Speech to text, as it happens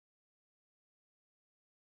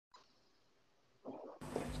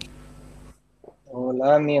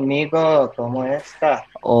Hola, mi amigo, ¿cómo está?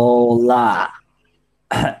 Ola,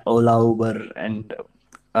 Ola, Uber, and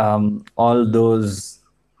all those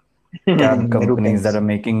cab companies that are Rutens,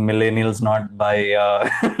 making millennials not buy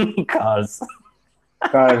cars.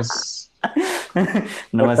 cars.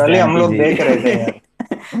 नमस्ते totally हम aunty लोग जी। देख रहे थे यार।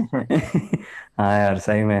 हाँ यार,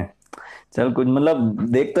 सही में। चल कुछ मतलब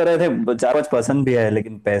देख तो रहे थे, चार पांच पसंद भी है,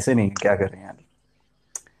 लेकिन पैसे नहीं, क्या करें यार।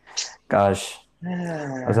 काश।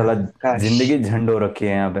 और साला काश। जिंदगी झंड हो रखी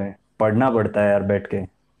है यहाँ पे। पढ़ना पड़ता है यार बैठ के।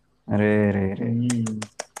 अरे रे रे। हम्म,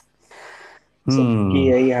 सबकी हम्म।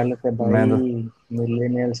 यही हालत है मैं भाई। तो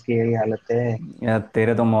मिलेनियल्स की यही हालत है। यार,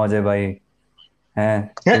 तेरे तो मौज है भाई। है।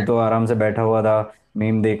 तू तो आराम से बैठा हुआ था।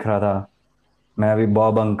 मीम देख रहा था। मैं अभी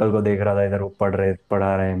बॉब अंकल को देख रहा था इधर, वो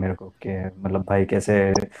पढ़ा रहे मेरे को कि मतलब भाई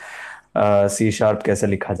कैसे C# कैसे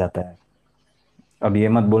लिखा जाता है। अब ये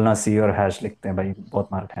मत बोलना सी और हैश लिखते हैं भाई, बहुत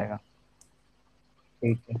मार खाएगा।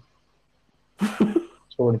 ठीक है,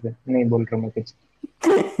 छोड़ दे, नहीं बोल रहा मैं कुछ।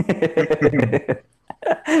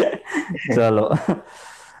 चलो। आ,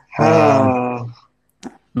 हाँ।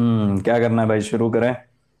 क्या करना है भाई, शुरू करें।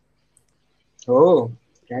 ओ,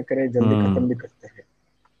 क्या करें, जल्दी हम्म खत्म भी करते हैं।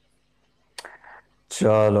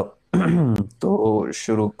 चलो। तो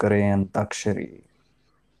शुरू करें अंताक्षरी।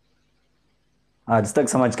 आज तक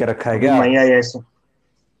समझ के रखा है अभी क्या।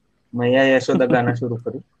 मैया यशोदा गाना शुरू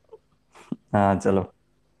करूँ? हाँ चलो।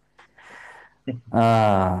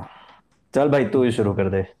 हाँ। चल भाई, तू ही शुरू कर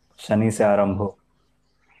दे। शनि से आरंभ हो।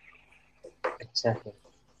 अच्छा है।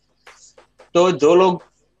 तो जो लोग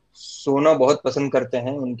सोना बहुत पसंद करते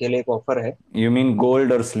हैं उनके लिए एक ऑफर है। यू मीन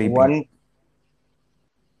गोल्ड और स्लीपिंग। वन।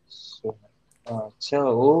 सोना, अच्छा,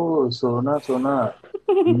 ओ सोना सोना।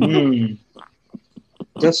 हम्म।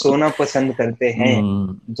 जो सोना पसंद करते हैं,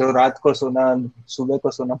 हम्म। जो रात को सोना, सुबह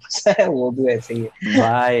को सोना पसंद है, वो भी वैसे ही है।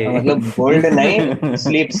 भाई। मतलब गोल्ड नहीं,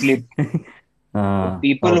 स्लीप स्लीप। हाँ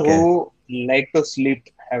People okay. who like to sleep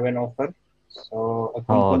have an offer. So a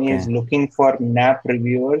company okay. is looking for nap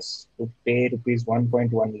reviewers to pay rupees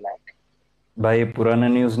 1.1 lakh. भाई ये पुराना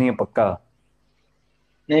न्यूज़ नहीं है पक्का।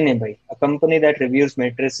 नहीं नहीं भाई, a company that reviews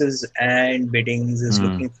mattresses and beddings is hmm.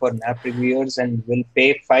 looking for nap reviewers and will pay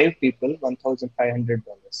five people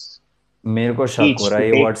 $1,500 मेरे को शक हो each रहा to है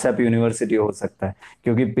ये take. व्हाट्सएप यूनिवर्सिटी हो सकता है,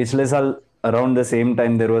 क्योंकि पिछले साल around the same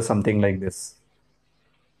time there was something like this.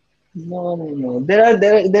 No, no, no.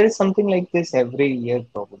 There is something like this every year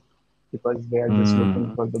probably because they are just looking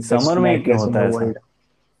for the best summer में ही क्यों mattress in होता the है ऐसा। world.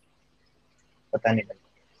 पता नहीं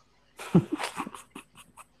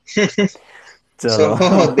चलो।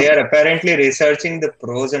 So they are apparently researching the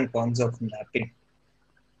pros and cons of napping.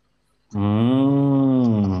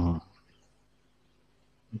 हम्म।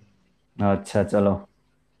 अच्छा चलो।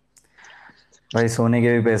 भाई सोने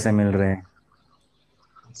के भी पैसे मिल रहे हैं।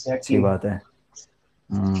 अच्छी Exactly. बात है।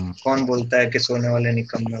 हम्म। कौन बोलता है कि सोने वाले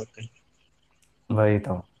निकम्मे होते हैं? वही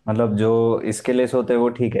तो। मतलब जो इसके लिए सोते हैं वो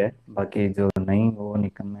ठीक है, बाकी जो नहीं वो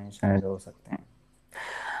निकम्मे शायद हो सकते हैं।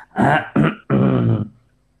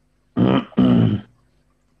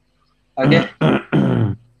 आगे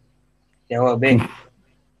क्या हुआ बे?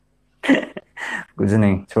 कुछ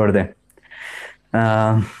नहीं, छोड़ दे।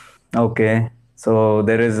 Okay. So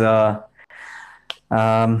there is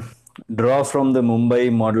draw from the Mumbai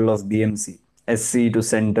model of BMC SC to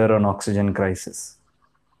center on oxygen crisis।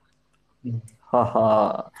 हा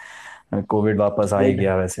हा, कोविड वापस आ ही गुड,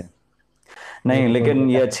 गया वैसे। नहीं, गुड गुड लेकिन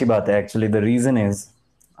ये बेटा। अच्छी बात है actually. The reason is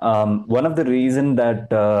one of the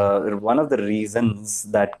reasons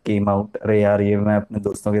that came out. अरे यार, ये मैं अपने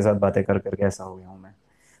दोस्तों के साथ बातें कर करके ऐसा हो गया हूँ मैं।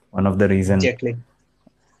 One of the exactly.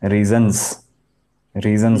 Reasons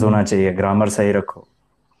reasons होना चाहिए, ग्रामर सही रखो।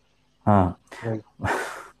 हाँ। वही।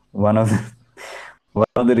 one of the,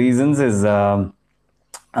 one of the reasons is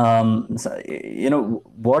you know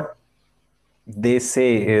what they say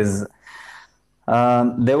is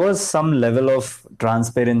there was some level of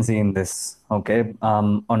transparency in this, okay,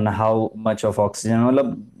 on how much of oxygen. मतलब,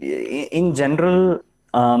 in general,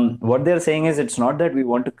 what they're saying is it's not that we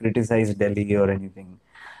want to criticize Delhi or anything,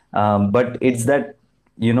 but it's that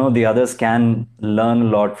the others can learn a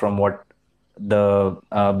lot from what the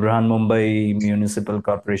Brihan Mumbai Municipal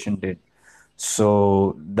Corporation did. So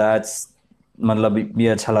that's मतलब ये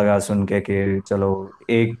अच्छा लगा सुन के कि चलो,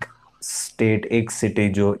 एक state, एक city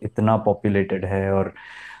जो इतना पॉपुलेटेड है और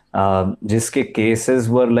जिसके cases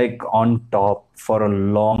were like on top for a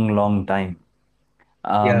long long time,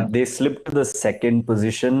 या they slipped to the second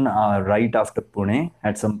position right after Pune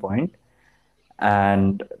at some point,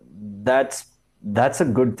 and that's that's a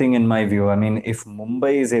good thing in my view. I mean, if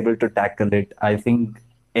Mumbai is able to tackle it, I think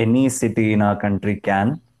any city in our country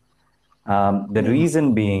can. The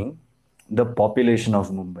reason being the population of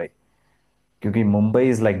Mumbai. क्योंकि Mumbai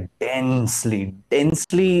is like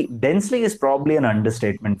densely is probably an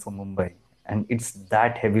understatement for Mumbai, and it's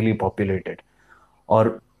that heavily populated.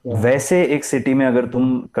 और Yeah, वैसे एक city में अगर तुम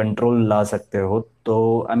control ला सकते हो,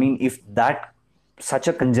 तो I mean if that such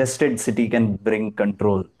a congested city can bring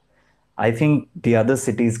control, I think the other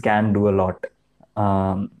cities can do a lot,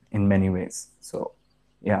 in many ways. So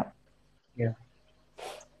yeah. yeah.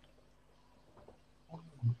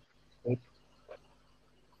 Right.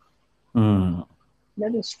 Hmm.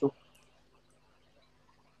 That is true.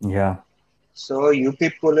 Yeah. So UP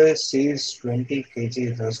police seized 20 kg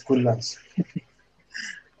rasgullas.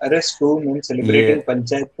 Arrest two men celebrating ये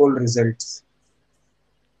panchayat poll results.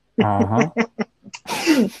 हाँ हाँ।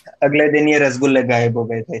 अगले दिन ये रसगुल्ले गायब हो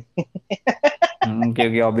गए थे।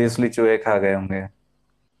 क्योंकि ऑब्वियसली चूहे खा गए होंगे।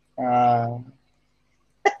 हाँ,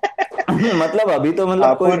 मतलब अभी तो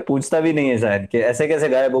मतलब कोई हापुड़। पूछता भी नहीं है शायद कि ऐसे कैसे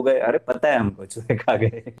गायब हो गए, अरे पता है हमको चूहे खा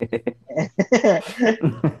गए।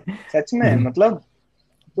 सच में मतलब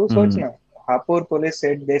तू सोच हम्म। ना। Hapur police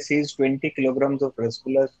said they seized 20 kilograms of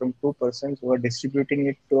rasgullas from two persons who were distributing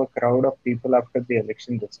it to a crowd of people after the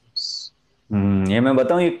election results. ये मैं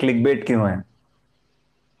बताऊं ये क्लिकबेट क्यों है?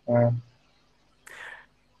 Uh,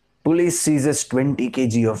 police seizes 20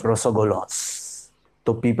 kg of rosogollas,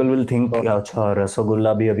 तो पीपल विल थिंक oh, अच्छा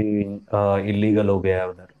रसोगुल्ला भी अभी इलीगल हो गया है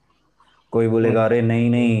उधर। कोई बोलेगा hmm. अरे नहीं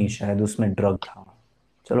नहीं शायद उसमें ड्रग था,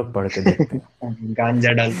 चलो पढ़ के देखते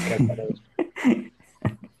गांजा डाल के रखा था हैं।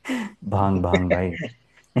 भांग भांग भाई।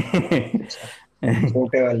 उसमें।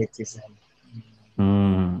 छोटे वाली चीज है।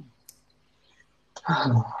 हम्म।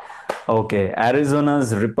 Okay,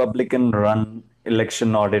 Arizona's Republican run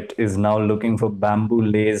election audit is now looking for bamboo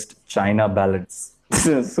laced China ballots.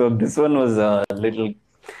 So this one was a little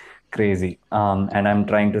crazy. And I'm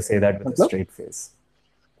trying to say that with a मतलब straight face.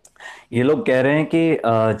 ये लोग कह रहे हैं कि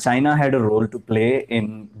China had a role to play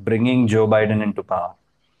in bringing Joe Biden into power,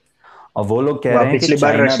 और वो लोग कह वह रहे हैं कि पिछली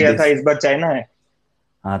बार चाइना रशिया था, बेस। इस बार चाइना है।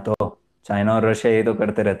 हाँ तो चाइना और रशिया ये तो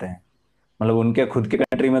करते रहते हैं। मतलब उनके खुद की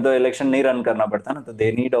कंट्री में तो इलेक्शन नहीं रन करना पड़ता ना, तो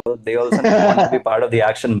they also want to be part of the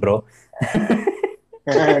action bro.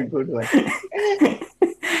 Good one.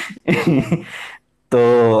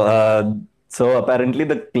 So apparently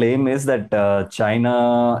the claim is that China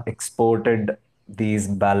exported these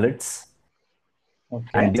ballots,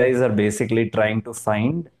 okay. and guys are basically trying to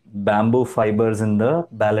find bamboo fibers in the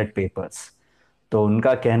ballot papers. तो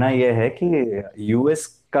उनका कहना यह है कि US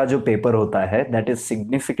का जो paper होता है that is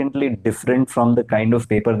significantly different from the kind of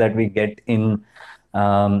paper that we get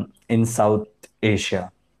in South Asia,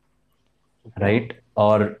 okay. Right?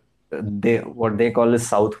 और they what they call is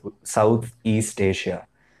South East Asia.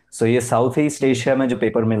 So ये साउथ ईस्ट एशिया में जो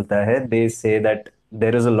paper मिलता है they say that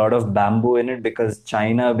there is a lot of bamboo in it because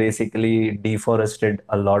China basically deforested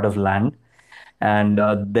a lot of land, and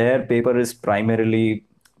their paper is primarily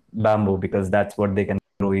bamboo because that's what they can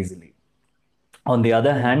grow easily. On the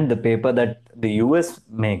other hand, the paper that the US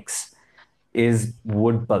makes is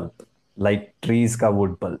wood pulp, like trees ka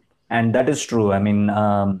wood pulp, and that is true. I mean,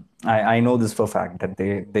 I know this for a fact that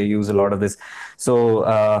they use a lot of this. So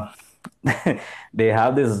they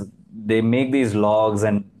have this, they make these logs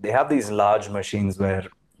and they have these large machines where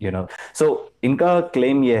so इनका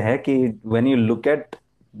claim ये है कि when you look at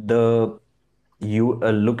the you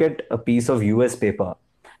look at a piece of US paper,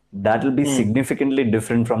 that will be hmm. significantly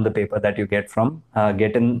different from the paper that you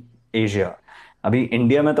get in Asia. अभी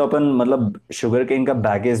India में तो अपन मतलब sugar cane का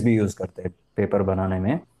baggage भी use करते हैं paper बनाने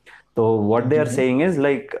में। तो what they are hmm. saying is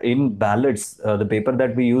like in ballots, the paper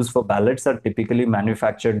that we use for ballots are typically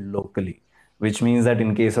manufactured locally, which means that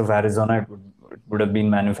in case of Arizona, it would have been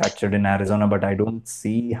manufactured in Arizona. But I don't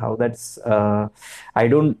see how that's. I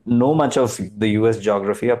don't know much of the US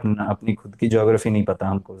geography. अपनी खुद की geography नहीं पता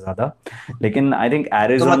हमको ज्यादा, लेकिन I think तो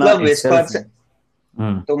Arizona मतलब itself. Wisconsin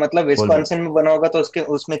hmm. तो मतलब बोल बोल। विस्कॉन्सिन में बना होगा तो उसके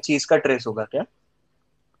उसमें चीज का ट्रेस होगा क्या?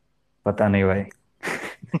 पता नहीं भाई।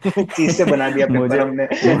 चीज से बना दिया पेपर मुझे हमने।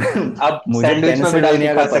 अब मुझे सैंडविच में भी डाल के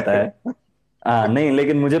पेंसिल्वेनिया का खा पता सकते है। हैं। नहीं,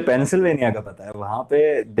 लेकिन मुझे पेंसिल्वेनिया का पता है, वहां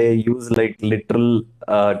पे they use like literal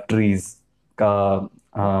trees का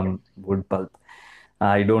wood pulp.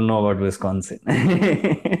 I don't know about Wisconsin.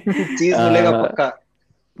 Cheese मिलेगा पक्का।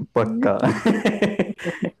 पक्का।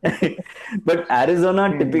 But Arizona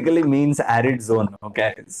typically means arid zone, okay?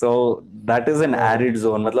 So that is an arid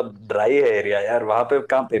zone, मतलब dry है area यार, वहां पे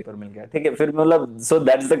कहाँ पेपर मिल गया, ठीक है फिर मतलब so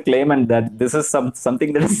that's the claim, and that this is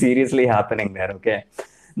something that is seriously happening there, okay?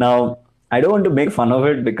 Now I don't want to make fun of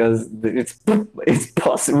it because it's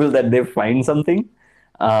possible that they find something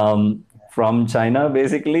from China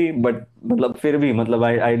basically, but मतलब फिर भी मतलब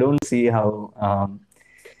I don't see how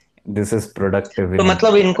this is productive तो इन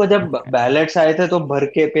मतलब इनको जब ballets आए थे तो भर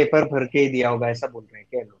के पेपर भर के ही दिया होगा, ऐसा बोल रहे हैं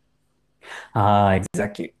क्या लोग? हाँ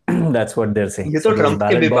exactly that's what they are saying ये तो सो दोस ट्रम्प के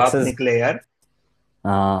बैलेट भी बाप बॉक्सेस निकले यार।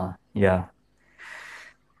 हाँ या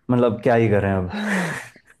मतलब क्या ही करें अब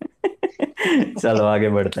चलो आगे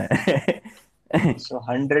बढ़ते हैं So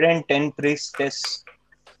 110 priests test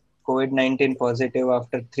COVID-19 positive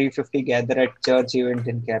after 350 gather at church event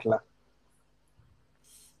in Kerala.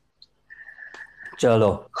 चलो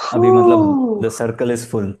अभी मतलब Whew. The circle is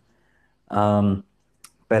full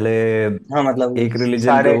पहले हाँ मतलब एक रिलीजन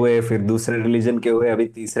के सारे हुए फिर दूसरे रिलीजन के हुए अभी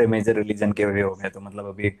तीसरे मेजर रिलीजन के हुए हो गए तो मतलब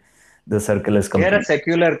अभी the circle is we are a complete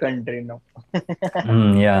secular country now.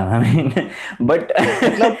 या आई मीन बट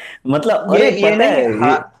मतलब मतलब ये अरे ये पता नहीं है ये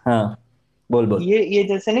हाँ, हाँ बोल बोल ये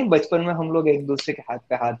जैसे नहीं बचपन में हम लोग एक दूसरे के हाथ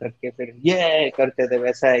पे हाथ रख के फिर ये करते थे,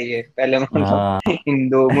 वैसा है ये पहले मतलब हाँ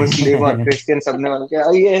हिंदू मुस्लिम और क्रिश्चियन सबने मिल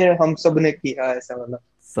के ये हम सब ने किया ऐसा वाला।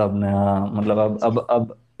 सब ने हाँ मतलब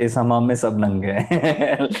अब इस हमाम में सब नंगे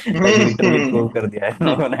हैं लाइक लिटरली प्रूव कर दिया है इन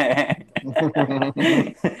लोगों ने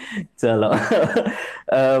चलो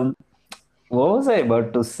what was I about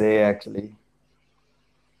to say actually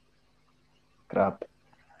crap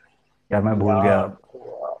यार मैं भूल गया यार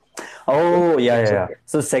ओ इट्स या ओके।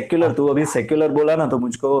 सो सेक्युलर हाँ तू अभी सेक्युलर बोला ना तो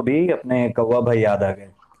मुझको अभी अपने कौवा भाई याद आ गए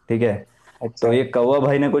ठीक है तो अच्छा। ये कौवा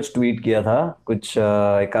भाई ने कुछ ट्वीट किया था कुछ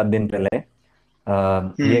एक आध दिन पहले ये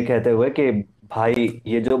हम्म कहते हुए कि भाई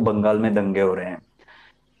ये जो बंगाल में दंगे हो रहे हैं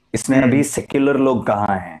इसमें अभी हम्म सेक्युलर लोग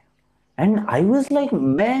कहाँ हैं एंड आई वाज लाइक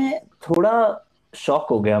मैं थोड़ा शॉक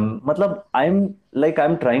हो गया मतलब I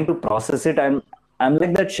am trying to process it I am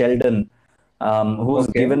like that Sheldon who's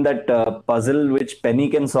okay. given that puzzle which Penny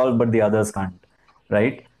can solve but the others can't,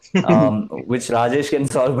 right? Which Rajesh can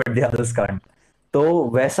solve but the others can't. तो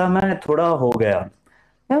वैसा मैं थोड़ा हो गया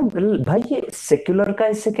यार भाई ये secular का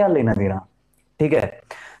इससे क्या लेना देना ठीक है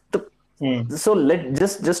तो hmm so let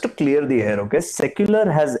just to clear the air okay secular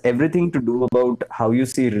has everything to do about how you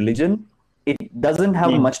see religion it doesn't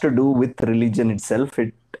have hmm much to do with religion itself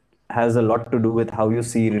it has a lot to do with how you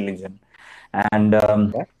see religion and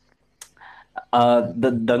okay. the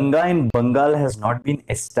danga in Bengal has not been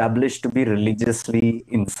established to be religiously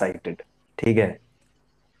incited ठीक है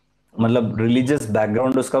मतलब religious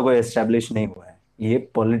background उसका कोई establish नहीं हुआ है ये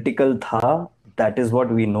political था that is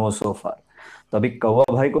what we know so far तो अभी कौवा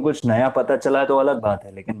भाई को कुछ नया पता चला है तो अलग बात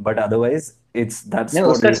है लेकिन बट अदरवाइज इट्स नहीं दैट्स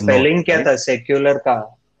व्हाट उसका वी नो स्पेलिंग क्या राइट था सेक्युलर का?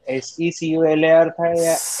 SECULAR था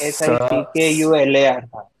या SICKULAR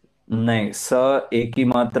था? नहीं स एक ही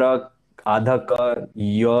मात्रा आधा क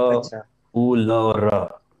य अच्छा उ ल और र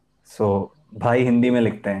सो भाई हिंदी में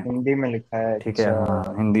लिखते हैं हिंदी में लिखा है, ठीक है अच्छा।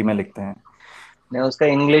 हाँ हिंदी में लिखते हैं मैं उसका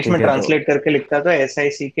इंग्लिश में ठीक है तो ट्रांसलेट करके लिखता तो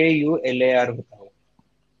SICKULAR होता है।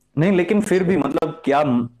 नहीं लेकिन फिर भी शिट। मतलब क्या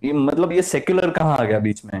मतलब ये सेक्युलर कहाँ आ गया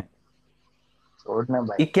बीच में छोड़ना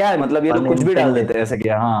भाई, ये क्या है मतलब ये लोग पन कुछ भी डाल इंटेंडेड। देते हैं ऐसे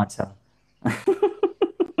किया हाँ अच्छा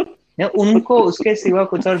नहीं उनको उसके सिवा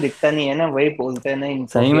कुछ और दिखता नहीं है ना, वही बोलते हैं ना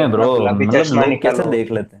इनको सही कि में अपना ब्रो गुलाबी मतलब चश्मा लोग कैसे निकालो।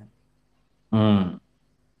 देख लेते हैं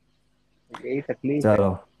यही तकलीफ है। चलो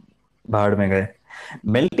भाड़ में गए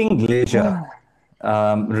मेल्टिंग ग्लेशियर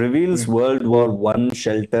reveals हम्म, World War One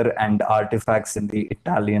shelter and artifacts in the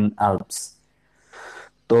Italian Alps.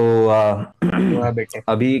 तो वाह बेटे।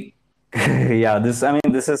 अभी yeah this I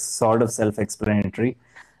mean this is sort of self-explanatory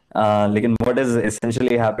लेकिन what has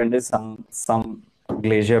essentially happened is some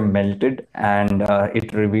glacier melted and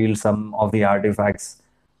it revealed some of the artifacts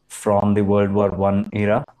from the World War One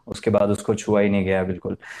era उसके बाद उसको छुआ ही नहीं गया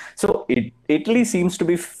बिल्कुल so Italy seems to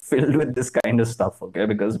be filled with this kind of stuff okay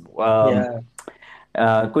because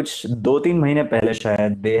या कुछ 2-3 महीने पहले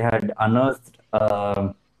शायद they had unearthed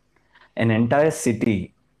an entire city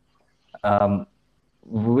um,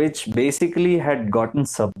 which basically had gotten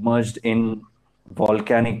submerged in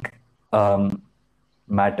volcanic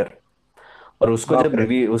matter और उसको बाप जब रे।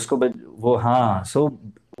 रिवी उसको वो हाँ so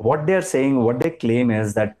what they are saying what they claim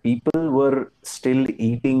is that people were still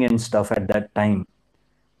eating and stuff at that time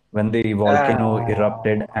when the volcano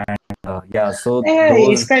erupted and yeah so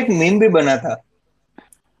those इसका एक मीम भी बना था।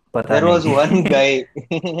 पता देयर वाज नहीं वन गाय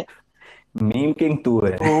मीम किंग तू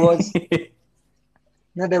है who was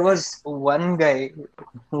no there was one guy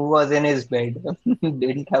who was in his bed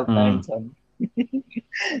didn't have hmm pants on.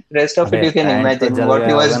 Rest of it अबे you can पैंट तो imagine जल what he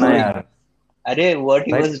गया होगा was ना doing. यार अरे what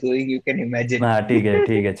he भाई was doing you can imagine. हाँ ठीक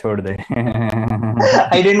है छोड़ दे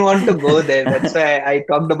I didn't want to go there. That's why I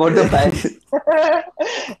talked about the pants.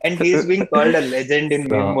 And he's being called a legend in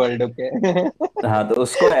meme तो world. Okay. हाँ तो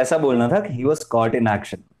उसको ऐसा बोलना था कि he was caught in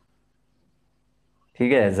action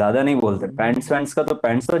ठीक है ज्यादा नहीं बोलते पैंट्स वैंट्स का तो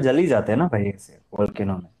पैंट्स तो जल ही जाते हैं ना भाई ऐसे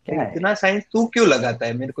वोल्केनो में तो क्या है इतना साइंस तू क्यों लगाता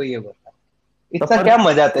है मेरे को ये बता। तो इतना पर क्या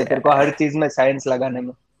मजा आता है तेरे को हर चीज में साइंस लगाने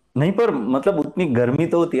में? नहीं, पर मतलब उतनी गर्मी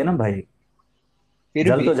तो होती है ना भाई, फिर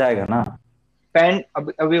जल भी तो जाएगा ना। पैंट,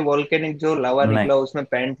 अभी अभी वोल्केनिक जो लावा नहीं निकला उसमें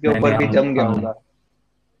पैंट के नहीं नहीं, ऊपर भी जम गया हम नहीं, होगा।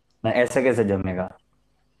 नहीं ऐसे कैसे जमेगा।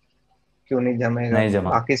 क्यों नहीं जमेगा? नहीं जमा।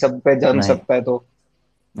 बाकी सब पे जम नहीं, सकता है तो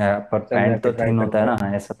पर चल पैंट जाके तो ट्राई थिन होता है करूंगा।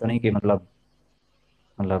 ना, ऐसा तो नहीं कि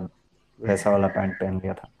मतलब वैसा वाला पैंट पहन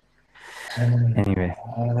लिया था। एनीवे,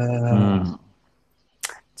 हम्म,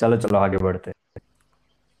 चलो चलो आगे बढ़ते।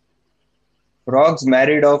 Frogs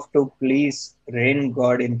married off to please rain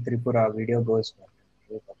god in Tripura. Video goes viral.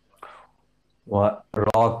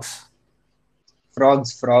 Rocks,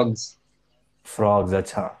 Frogs. Frogs,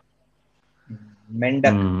 अच्छा। मेंढक,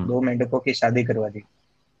 हम्म। दो मेंढकों की शादी करवा दी,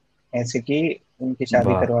 ऐसे कि उनकी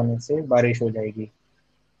शादी वाह। करवाने से बारिश हो जाएगी।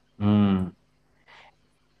 हम्म।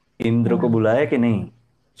 इंद्र को बुलाया कि नहीं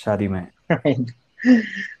शादी में।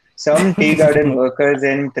 Some tea garden workers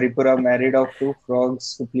in Tripura married off two frogs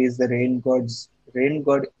to please the rain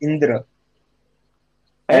god Indra,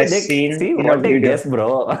 अरे as देख, seen see in a what a video. Guess bro.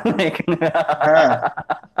 Huh.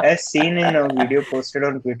 As seen in a video posted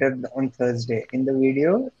on Twitter on Thursday. In the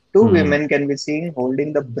video, two hmm. women can be seen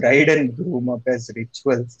holding the bride and groom up as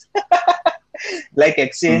rituals, like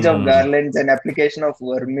exchange of hmm. garlands and application of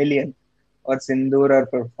vermilion or sindoor are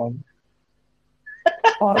performed.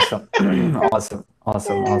 awesome. awesome,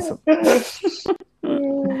 awesome, awesome.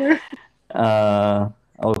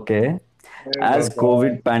 Okay. As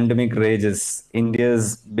COVID pandemic rages,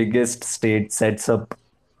 India's biggest state sets up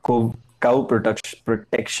cow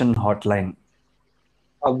protection hotline.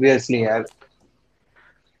 Obviously, यार,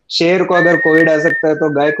 शेर को अगर Covid आ सकता है तो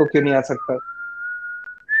गाय को क्यों नहीं आ सकता?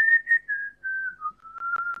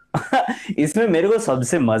 इसमें मेरे को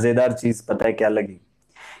सबसे मजेदार चीज पता है क्या लगी,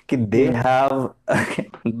 कि हम्म।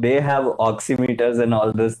 they have oximeters and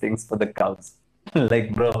all those things for the cows. Like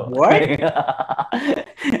bro, What?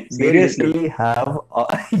 they Seriously? literally have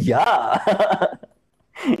yeah.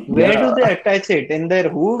 Where do they Yeah, attach it? In their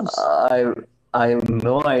hooves? I I have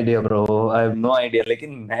no idea bro, I have no idea,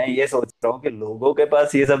 लेकिन मैं ये सोच रहा हूँ कि लोगों के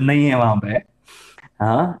पास ये सब नहीं है वहां पे।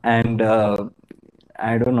 हाँ, and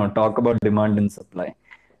I don't no, talk about demand and supply,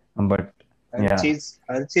 but या।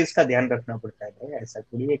 हर चीज का ध्यान रखना पड़ता है भाई, ऐसा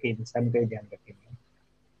थोड़ी है कि इंसान का ही ध्यान रखेंगे।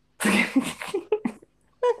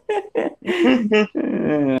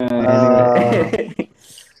 Anyway.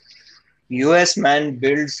 US man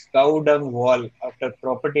builds cow dung wall after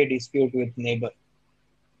property dispute with neighbor.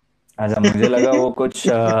 अच्छा, मुझे लगा वो कुछ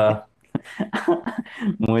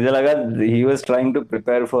मुझे लगा he was trying to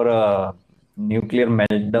prepare for a nuclear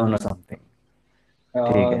meltdown or something.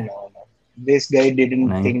 ठीक है। No. This guy didn't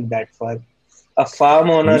नहीं, think that far. A farm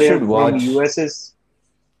he owner should from watch US is.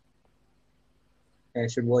 I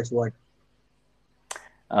should watch what?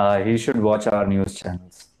 he should watch our news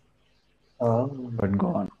channels. Uh, But go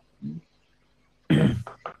on.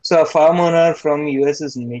 so a farm owner from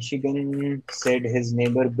US's Michigan said his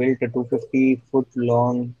neighbor built a 250-foot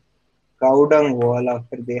long cow dung wall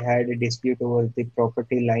after they had a dispute over the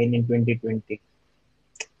property line in 2020.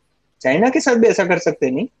 China के साथ भी ऐसा कर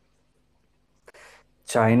सकते नहीं?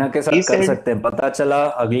 China के He साथ कर said, सकते हैं, पता चला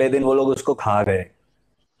अगले दिन वो लोग उसको खा गए।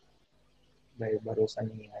 भाई भरोसा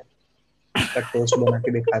नहीं है यार, उसका टोस्ट बना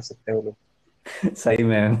के दिखा सकते हैं वो लोग। सही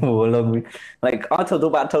में वो लोग भी लाइक आथो तू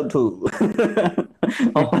पाथो तू।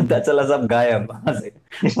 और पता चला सब गायब वहां से।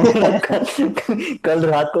 कल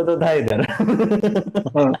रात को तो था इधर।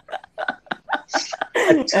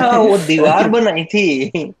 अच्छा, वो दीवार बनाई थी।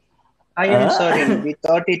 I am sorry, हाँ? we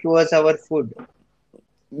thought it was our food.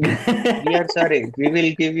 We are sorry, we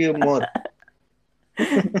will give you more.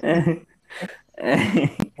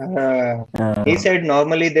 Uh, he हाँ, said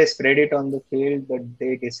normally they spread it on the field, but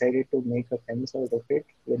they decided to make a fence out of it.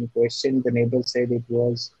 When questioned, the neighbor said it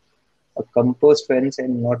was a compost fence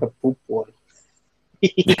and not a poop wall.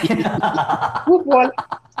 Poop wall.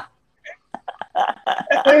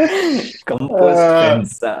 Compost Uh,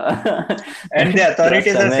 fence. and the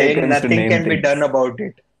authorities trust are saying Americans to nothing name can be done things. about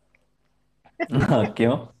it.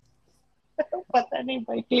 क्यों? पता नहीं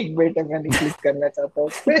भाई, click bait है, मैं नहीं click करना चाहता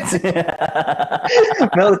उस पे।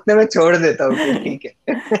 मैं उतने में छोड़ देता हूँ फिर, ठीक है।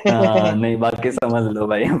 नहीं, बाकी समझ लो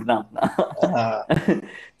भाई अपना हाँ। अपना।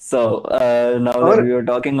 सो नाउ दैट और we are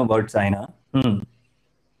talking about China. Hmm.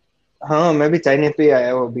 हाँ, मैं भी चाइना पे ही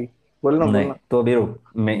आया हूँ अभी। बोलना नहीं बोलना। तो अभी रुक,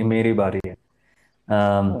 मेरी बारी है।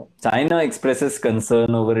 China expresses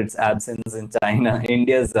concern over its absence in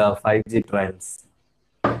India's 5G trials.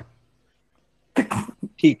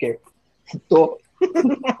 ठीक है तो।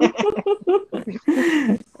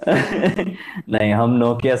 नहीं, हम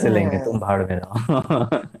नोकिया से लेंगे, तुम भाड़ में जाओ।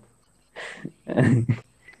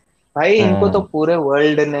 भाई इनको तो हाँ पूरे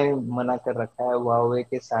वर्ल्ड ने मना कर रखा है, हुआवे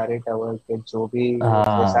के सारे टावर के जो भी थे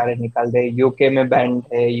हाँ, सारे निकाल दे। यूके में बैंड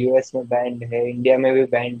है, यूएस में बैंड है, इंडिया में भी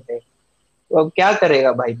बैंड है। तो अब क्या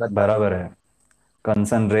करेगा भाई बता। बराबर है।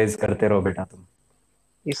 कंसर्न रेज करते रहो बेटा तुम।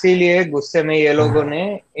 इसीलिए गुस्से में ये लोगों ने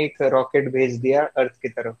एक रॉकेट भेज दिया अर्थ की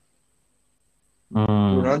तरफ। You know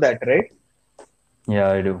hmm. That right? या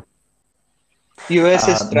I do. US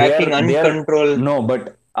is tracking They are uncontrol. no, but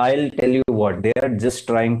I'll tell you what, they are just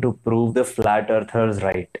trying to prove the flat earthers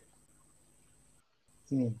right.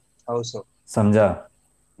 How so? समझा?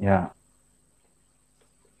 या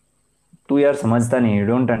तू यार समझता नहीं, you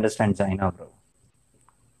don't understand China bro.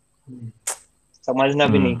 समझना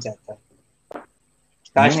भी नहीं हम्म। चाहता। नहीं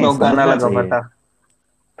काश मैं नहीं, वो गाना समझना लगा चाहिए। पाता।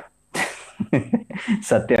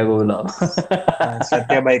 सत्या को बुलाओ।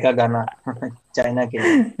 सत्या भाई का गाना चाइना के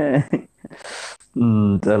लिए।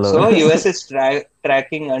 चलो। So, US is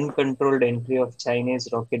tracking uncontrolled entry of Chinese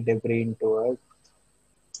rocket debris into Earth.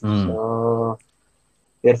 Hmm. So,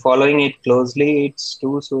 they're following it closely. It's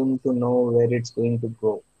too soon to know where it's going to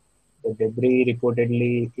go. The debris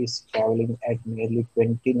reportedly is traveling at nearly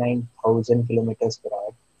 29,000 kilometers per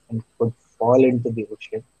hour and could fall into the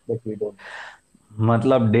ocean, but we don't know.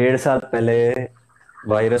 मतलब 1.5 साल पहले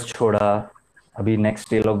virus छोड़ा, अभी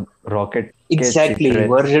next ये लोग rocket के Exactly, चित्रे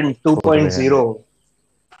version छोड़ रहे हैं। 2.0.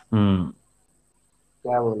 हम्म।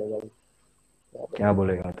 क्या बोलेगा? क्या क्या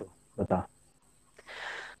बोलेगा? बोलेगा तू, बता।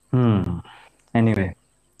 Anyway,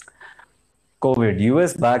 COVID.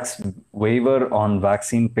 US backs waiver on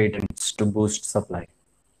vaccine patents to boost supply.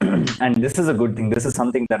 And this is a good thing. This is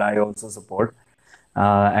something that I also support.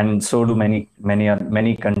 And so do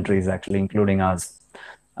many countries actually, including us.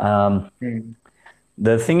 Um, Hmm.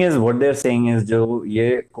 the thing is, what they're saying is, जो ये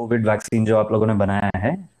COVID vaccine जो आप लोगों ने बनाया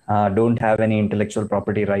है, don't have any intellectual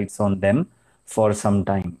property rights on them for some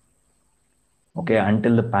time. Okay,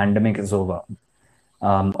 until the pandemic is over.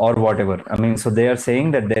 Or whatever. I mean, so they are saying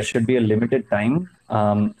that there should be a limited time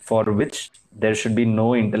for which there should be no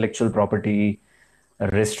intellectual property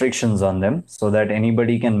restrictions on them so that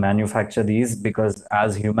anybody can manufacture these because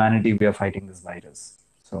as humanity, we are fighting this virus.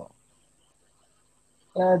 So,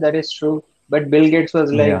 Yeah, that is true. But Bill Gates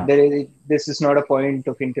was like, yeah. this is not a point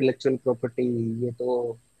of intellectual property.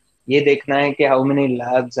 ये देखना है कि how many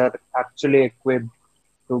labs are actually equipped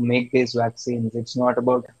to make these vaccines. It's not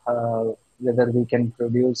about whether we can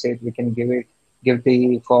produce it, we can give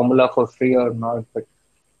the formula for free or not, but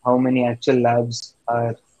how many actual labs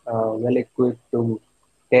are well equipped to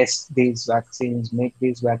test these vaccines, make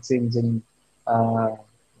these vaccines in uh,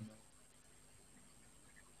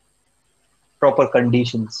 proper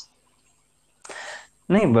conditions.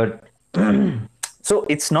 No, but so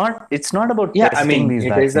it's not about Yeah, I testing mean, these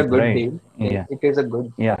it is a vaccines, good right? deal. Yeah. It is a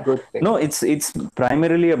good Yeah. good thing. No, it's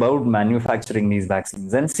primarily about manufacturing these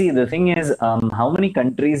vaccines. And see, the thing is, how many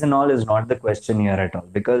countries and all is not the question here at all,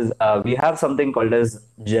 because we have something called as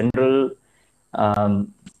general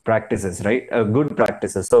practices, right? Good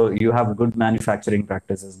practices. So you have good manufacturing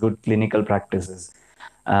practices, good clinical practices,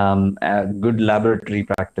 good laboratory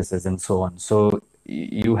practices, and so on. So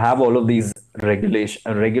you have all of these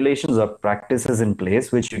regulations or practices in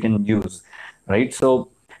place which you can use, right? So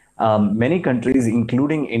many countries,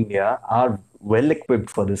 including India, are well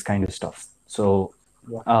equipped for this kind of stuff. So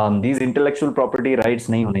Yeah. these intellectual property rights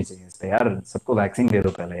नहीं होने चाहिए इस पे यार, सबको vaccine दे दो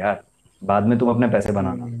पहले यार, बाद में तुम अपने पैसे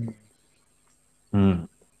बनाना। Mm, hmm.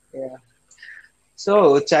 yeah. So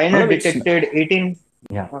China मतलब इट्स detected 18.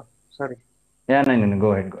 या Oh, sorry. या नहीं नहीं, go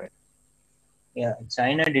ahead, go ahead. Yeah,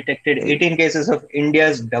 China detected 18 cases of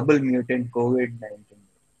India's double mutant COVID-19.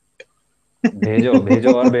 भेजो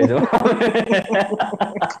भेजो और भेजो।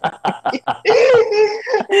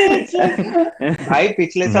 भाई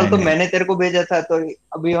पिछले साल नहीं तो नहीं, मैंने तेरे को भेजा था, तो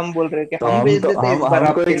अभी हम बोल रहे हैं कि तो हम हम भेज तो देते हम इस बार हम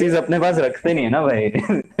आपके कोई लिए। चीज अपने पास रखते नहीं है ना भाई।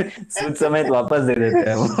 सूद समेत वापस दे देते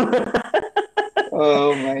हैं वो। Oh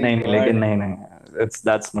my नहीं नहीं, लेकिन God. नहीं नहीं,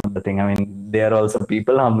 that's not the thing. I mean, they are also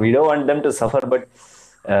people, हम we don't want them to suffer, but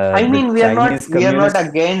I the mean, Chinese we are not communist,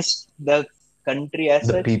 against the country as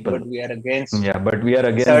the such, people, but we are against yeah, but we are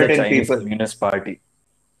against the certain Chinese people. Communist Party.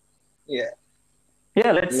 Yeah,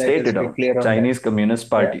 Yeah, let's let state us it be out, clear on that. Chinese Communist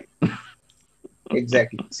Yeah, Party.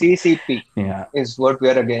 exactly. CCP Yeah, is what we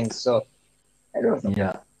are against. So I don't know.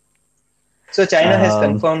 yeah. So China has um,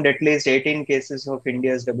 confirmed at least 18 cases of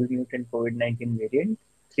India's double mutant COVID-19 variant.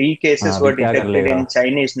 Three cases अभी were क्या कर detected लेगा? in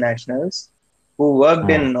Chinese nationals who worked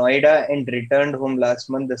in हाँ। Noida and returned home last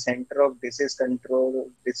month. The Center of Disease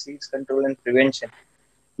Control and Prevention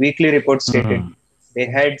weekly report stated. Hmm. They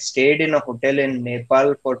had stayed in a hotel in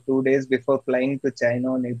Nepal for 2 days before flying to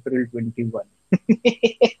China on April 21.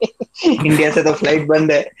 India से तो flight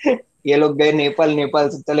बंद है, ये लोग गए नेपाल, नेपाल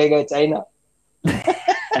से चले गए चाइना.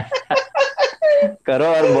 करो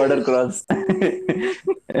और बॉर्डर क्रॉस.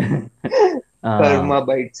 कर्मा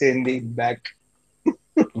बाइट्स इन दी बैक.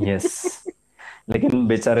 यस. लेकिन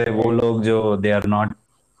बेचारे वो लोग जो they are not,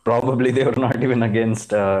 probably they were not even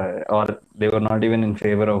against or they were not even in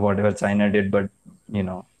favor of whatever China did, but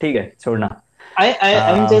ठीक है, छोड़ना.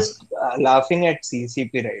 I'm um, just laughing at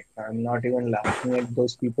CCP right now. I'm not even laughing at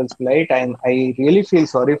those people's plight. I really feel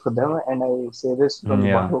sorry for them, and I say this from the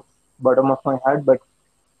yeah. bottom of my heart. But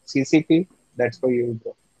CCP, that's for you,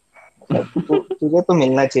 bro. मतलब तुझे तो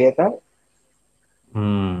मिलना चाहिए था.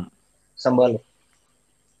 Hmm. संभालो.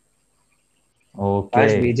 आज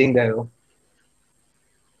Okay. Beijing गए हो.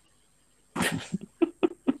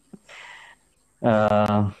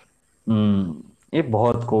 uh, ये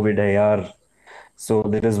बहुत कोविड है यार. So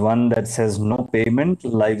there is one that says no payment,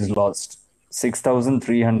 lives lost.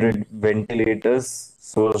 6,300 ventilators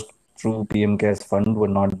sourced through PM CARES fund were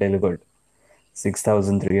not delivered.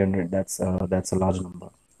 6,300. That's a large number.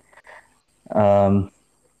 Um,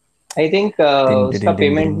 I think ding, ding, उसका ding, ding,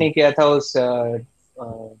 payment ding. नहीं किया था उस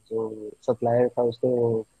जो supplier था, उसको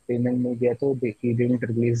payment नहीं किया तो he didn't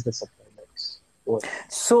release the supply. That's what.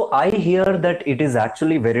 So I hear that it is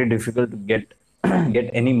actually very difficult to get get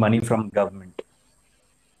any money from government.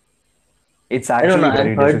 It's I don't know.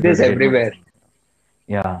 actually I've very heard difficult this to get money everywhere. from.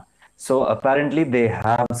 Yeah. So apparently they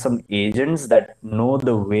have some agents that know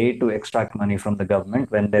the way to extract money from the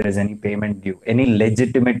government when there is any payment due, any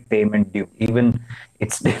legitimate payment due. Even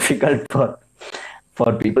it's difficult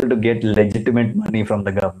for people to get legitimate money from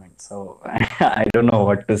the government. So I don't know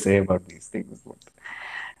what to say about these things. But,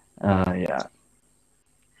 yeah.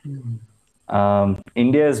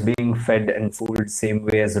 India is being fed and fooled same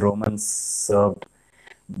way as Romans served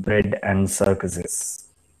bread and circuses.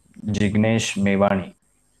 Jignesh Mewani.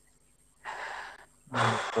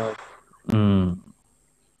 God. Hmm.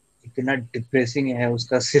 इतना depressing है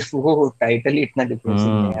उसका, सिर्फ वो title ही इतना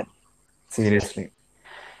depressing है यार. Seriously.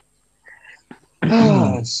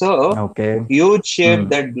 So, Okay. huge ship Hmm.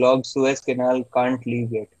 that blocked Suez Canal can't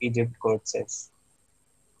leave yet, Egypt court says.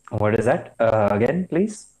 What is that? Again,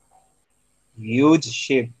 please. Huge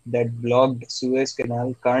ship that blocked Suez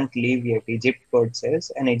Canal can't leave yet, Egypt court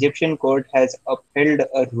says. An Egyptian court has upheld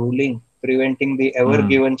a ruling preventing the Ever Hmm.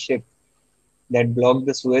 Given ship that blocked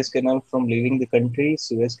the Suez Canal from leaving the country.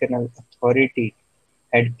 Suez Canal Authority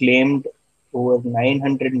had claimed over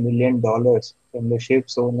 $900 million from the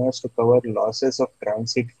ship's owners to cover losses of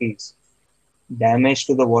transit fees, damage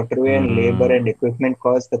to the waterway, and labor and Hmm. equipment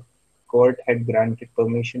costs. The court had granted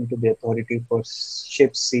permission to the authority for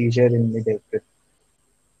ship seizure in mid-April.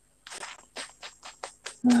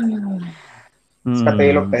 इसका तो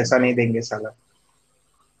ये लोग Hmm. पैसा नहीं देंगे साला.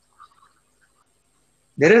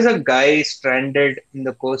 There is a guy stranded in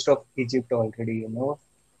the coast of Egypt already, you know.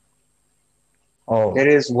 Oh. There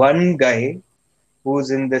is one guy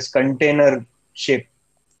who's in this container ship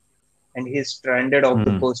and he's stranded off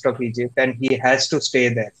the Hmm. coast of Egypt and he has to stay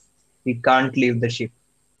there. He can't leave the ship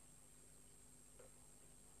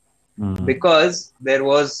Hmm. because there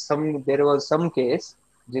was some case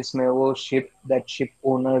जिसमें वो ship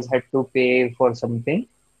owners had to pay for something.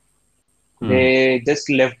 Hmm. They just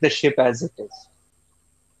left the ship as it is.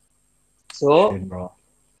 So Shit, bro.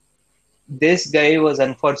 this guy was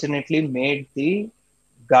unfortunately made the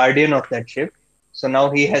guardian of that ship. So now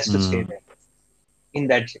he has to stay Hmm. there in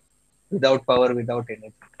that ship without power, without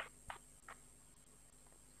anything.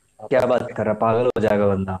 क्या बात कर रहा, पागल हो जाएगा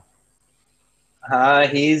बंदा.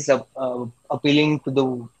 He's appealing to the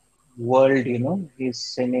world, you know. He's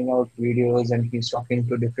sending out videos and he's talking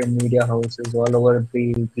to different media houses all over the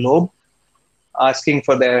globe, asking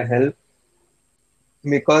for their help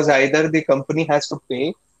because either the company has to pay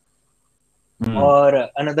Hmm. or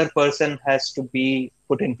another person has to be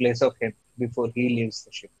put in place of him before he leaves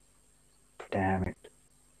the ship. Damn it.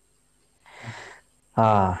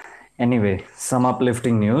 Anyway, some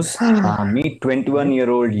uplifting news. Meet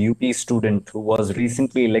 21-year-old UP student who was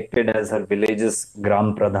recently elected as her village's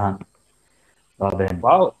Gram Pradhan. वाह बहन.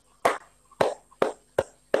 Wow.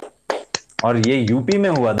 और ये UP में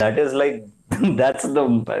हुआ. That is like that's the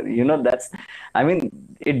that's, I mean,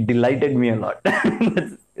 it delighted me a lot.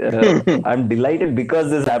 I'm delighted because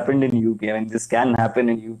this happened in UP. I mean, this can happen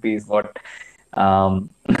in UP is what, I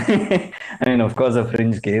mean, of course a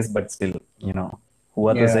fringe case, but still,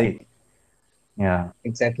 हुआ तो Yeah, सही. Yeah.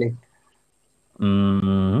 exactly.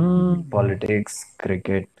 Politics,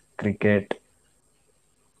 cricket.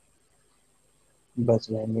 बस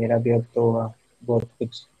भाई मेरा भी अब तो हुआ. बहुत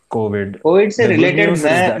कुछ। COVID. कोविड से The good related news is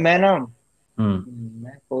that मैं ना hmm,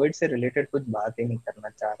 मैं कोविड से रिलेटेड कुछ बात ही नहीं करना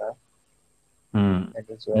चाह रहा। दैट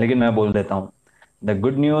इज लेकिन मैं बोल देता हूँ. The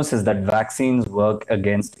good news is that vaccines work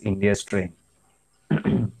against India's strain.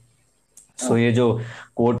 So why. ये जो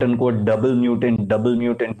quote and quote double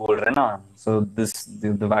mutant बोल रहे हैं ना, so this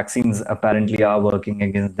the vaccines apparently are working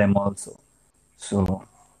against them also. So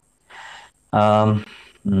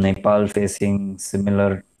Nepal facing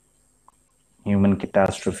similar human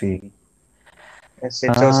catastrophe.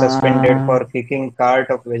 SHO suspended uh, for kicking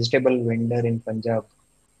cart of vegetable vendor in Punjab।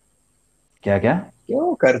 क्या क्या.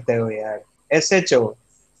 क्यों करते हो यार? SHO,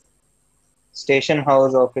 स्टेशन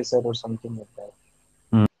हाउस ऑफिसर और something like that.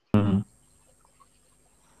 Hmm.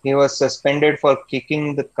 He was suspended for kicking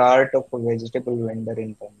the cart of a vegetable vendor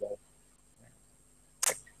in Punjab।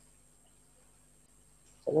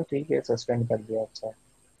 चलो ठीक है, सस्पेंड कर दिया। अच्छा।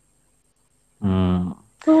 हम्म.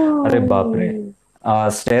 अरे बाप रे.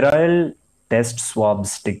 Sterile test swab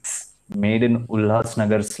sticks made in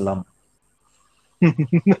Ulhasnagar slum.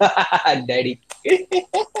 Daddy.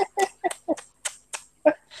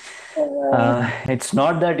 It's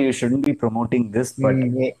not that you shouldn't be promoting this, but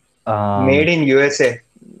made um, in USA.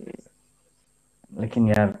 लेकिन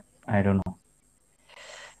यार, I don't know.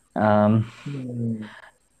 Um,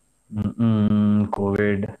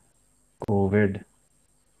 COVID, COVID,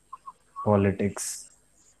 politics.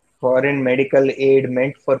 Foreign medical aid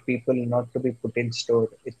meant for people not to be put in store,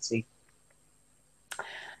 it's see।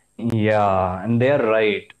 Yeah, and they're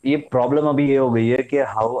right. ये problem अभी ये हो गई है कि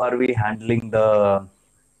how are we handling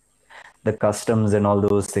the customs and all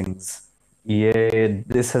those things. ये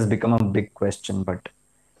this has become a big question, but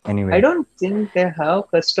I anyway. don't think they have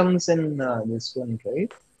customs in this one,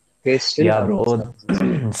 right? They still Yeah, have bro. customs this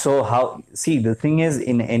one. So how, see, the thing is,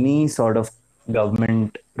 in any sort of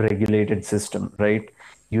government regulated system, right?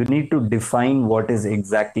 You need to define what is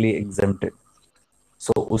exactly exempted.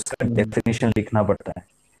 So उसका Hmm. definition लिखना पड़ता है.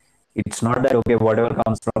 It's not that okay, whatever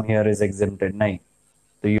comes from here is exempted. नहीं.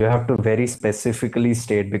 So you have to very specifically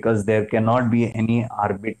state, because there cannot be any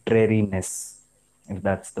arbitrariness, if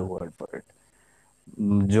that's the word for it.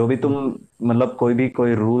 जो भी तुम, मतलब कोई भी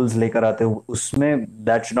कोई रूल्स लेकर आते हो उसमें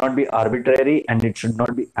that should not be arbitrary and it should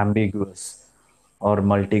not be ambiguous और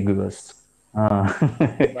मल्टीगुअस. बाप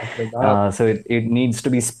रे बाप। So it needs to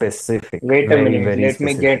be specific, Wait a very minute, very let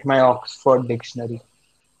me get specific. my Oxford dictionary।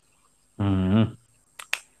 Hmm.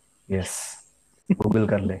 Yes, Google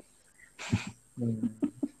कर ले. Hmm.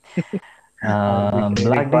 Arbitrary,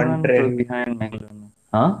 black diamond contrary। Behind Magellan.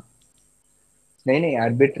 हाँ. नहीं नहीं,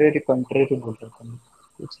 arbitrary contrary बोल रहा था मैं।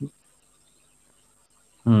 कुछ नहीं।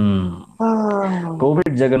 Hmm.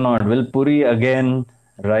 COVID juggernaut, will Puri again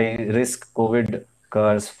risk COVID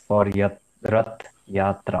curse for Rath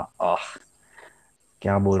Yatra?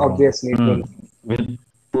 क्या बोल रहा हूँ. Obviously it will। Will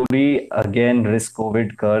Puri again risk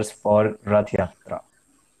COVID curse for Rath Yatra?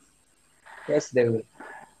 Yes, they will।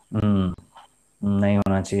 Hmm. नहीं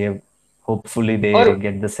होना चाहिए. Hopefully they और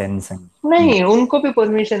get the sense and. नहीं, उनको भी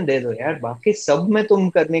परमिशन दे दो यार, बाकी सब में तुम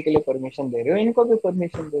करने के लिए परमिशन दे रहे हो, इनको भी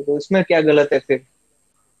परमिशन दे दो, इसमें क्या गलत है फिर?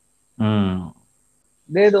 Hmm.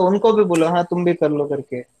 दे दो उनको भी, बोलो हाँ तुम भी कर लो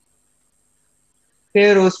करके।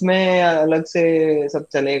 फिर उसमें अलग से सब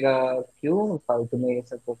चलेगा। क्यों फालतू में ये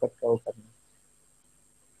सब फोकट का वो करना?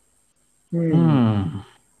 हम्म। Hmm.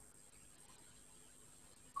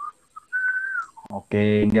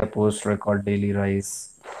 Okay, India Post record daily rise.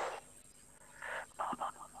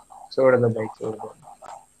 छोड़ दो भाई, छोड़ दो।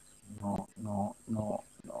 No, no, no,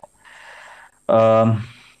 no. Um,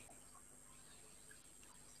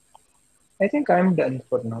 I think I am done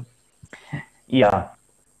for now. yeah,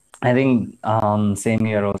 I think same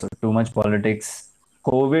here also. Too much politics.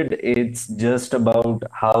 COVID, it's just about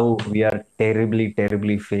how we are terribly,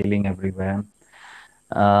 terribly failing everywhere.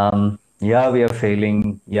 Yeah, we are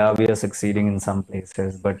failing. Yeah, we are succeeding in some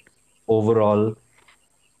places, but overall,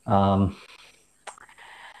 um,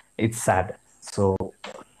 it's sad. So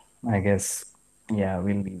I guess, yeah,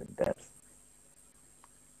 we'll leave it there.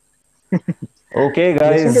 Okay,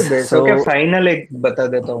 listen to guys. This, okay So, final एक बता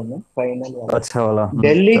देता हूँ मैं, final वाला। अच्छा वाला.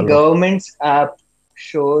 Delhi चलो. government's app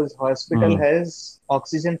shows hospital Hmm. has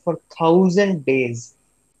oxygen for 1,000 days।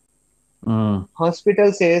 Hmm.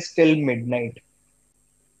 Hospital says till midnight।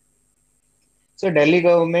 So Delhi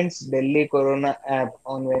government's Delhi Corona app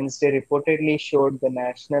on Wednesday reportedly showed the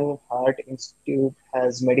National Heart Institute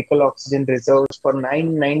has medical oxygen reserves for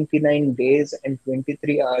 999 days and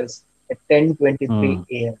 23 hours at 10:23 Hmm.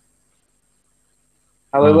 a.m. Hmm.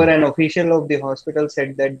 However, an official of the hospital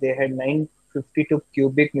said that they had 952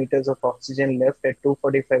 cubic meters of oxygen left at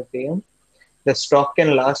 2:45 p.m. The stock can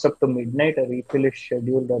last up to midnight. A refill is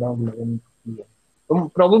scheduled around 11 p.m. तो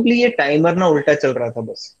probably ये timer ना उल्टा चल रहा था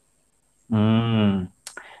बस। हम्म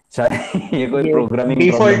शायद ये कोई ये प्रोग्रामिंग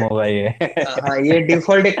प्रॉब्लम डिफॉल्ट, होगा ये। हाँ ये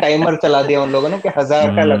डिफॉल्ट एक टाइमर चला दिया उन लोगों ने कि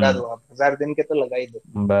 1000 का लगा हम्म दो, आप 1000 दिन के तो लगा ही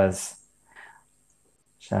दो। बस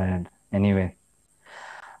शायद anyway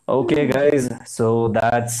okay guys so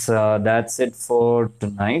that's it for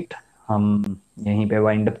tonight हम यहीं पे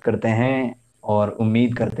वाइंड अप करते हैं और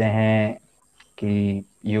उम्मीद करते हैं कि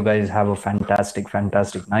you guys have a fantastic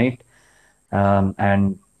night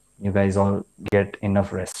and you guys all get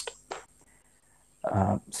enough rest.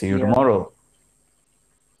 See you या tomorrow.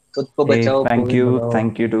 खुद को Hey, बचाओ, कोविड भगाओ।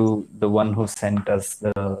 thank you to the one who sent us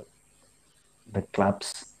the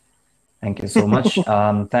claps. Thank you so much.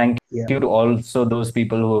 Thank या you to also those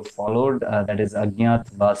people who have followed. That is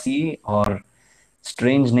Agnyat Basi or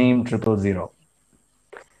strange name 000.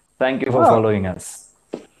 Thank you for हाँ, following us.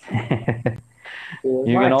 very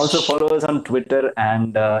You can also much। follow us on Twitter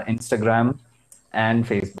and Instagram and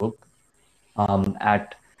Facebook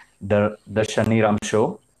at the Shani Ram Show.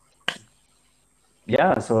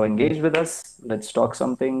 Yeah, so engage with us. Let's talk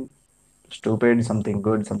something stupid, something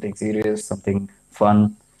good, something serious, something fun,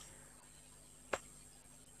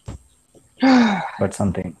 but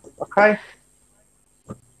something. Okay,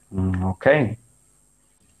 Okay.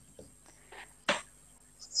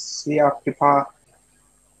 see you आपके पास।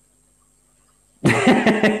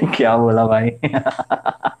 क्या बोला भाई?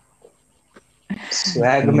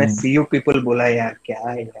 Swag में see you people बोला यार, क्या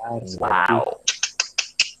है यार swag. Wow.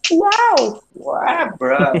 Wow, wow,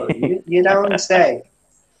 bro, you don't say।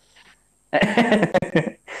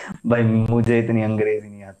 भाई मुझे इतनी अंग्रेजी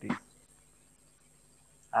नहीं आती.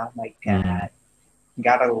 Oh my Hmm. god,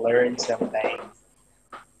 gotta learn something।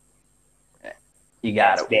 You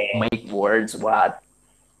That's gotta bad। make words what?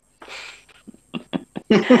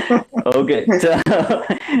 Okay. चलो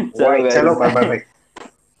चलो Wait, चलो, bye bye guys. bye।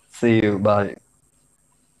 See you. Bye.